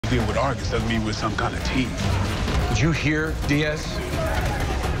deal with Argus doesn't mean we're some kind of team. Did you hear, Diaz?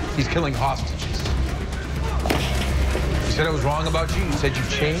 He's killing hostages. You said I was wrong about you. You said you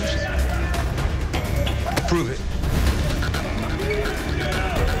changed. Prove it.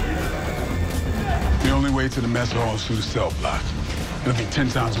 The only way to the mess hall is through the cell block. It'll be 10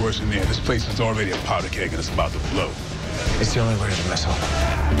 times worse in there. This place is already a powder keg and it's about to blow. It's the only way to the mess hall.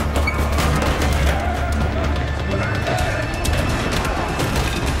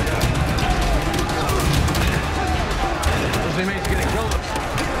 Those inmates are gonna kill them.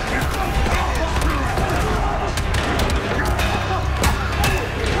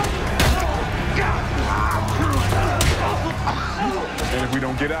 And if we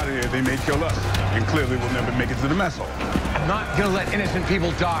don't get out of here, they may kill us. And clearly we'll never make it to the mess hall. I'm not gonna let innocent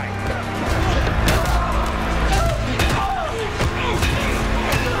people die.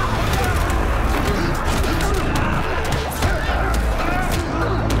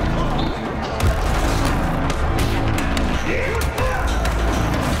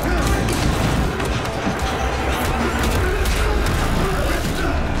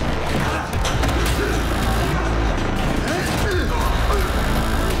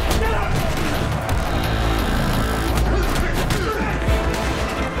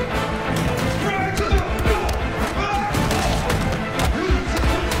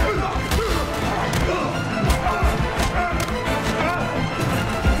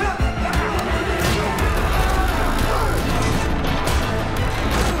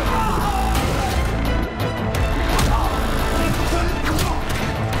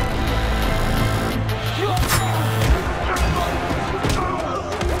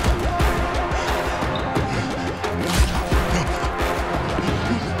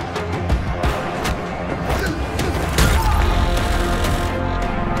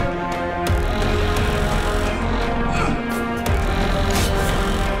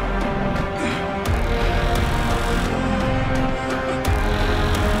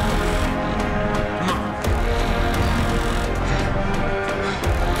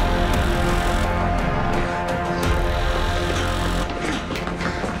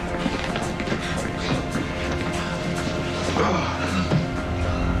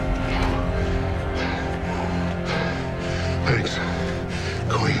 Thanks.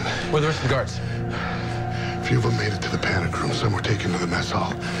 Queen. Where are the rest of the guards? A few of them made it to the panic room. Some were taken to the mess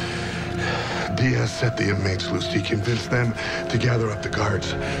hall. Diaz set the inmates loose. He convinced them to gather up the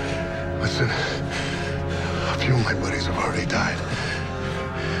guards. Listen, a few of my buddies have already died.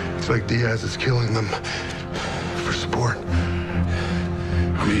 It's like Diaz is killing them for sport.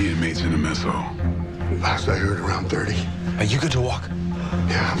 How many inmates in the mess hall? Last I heard, around 30. Are you good to walk?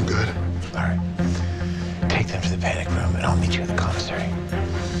 Yeah, I'm good. All right. Take them to the panic room, and I'll meet you at the commissary.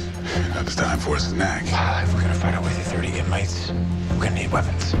 Now it's time for a snack. If we're gonna fight our way through 30 inmates, we're gonna need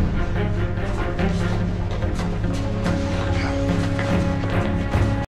weapons.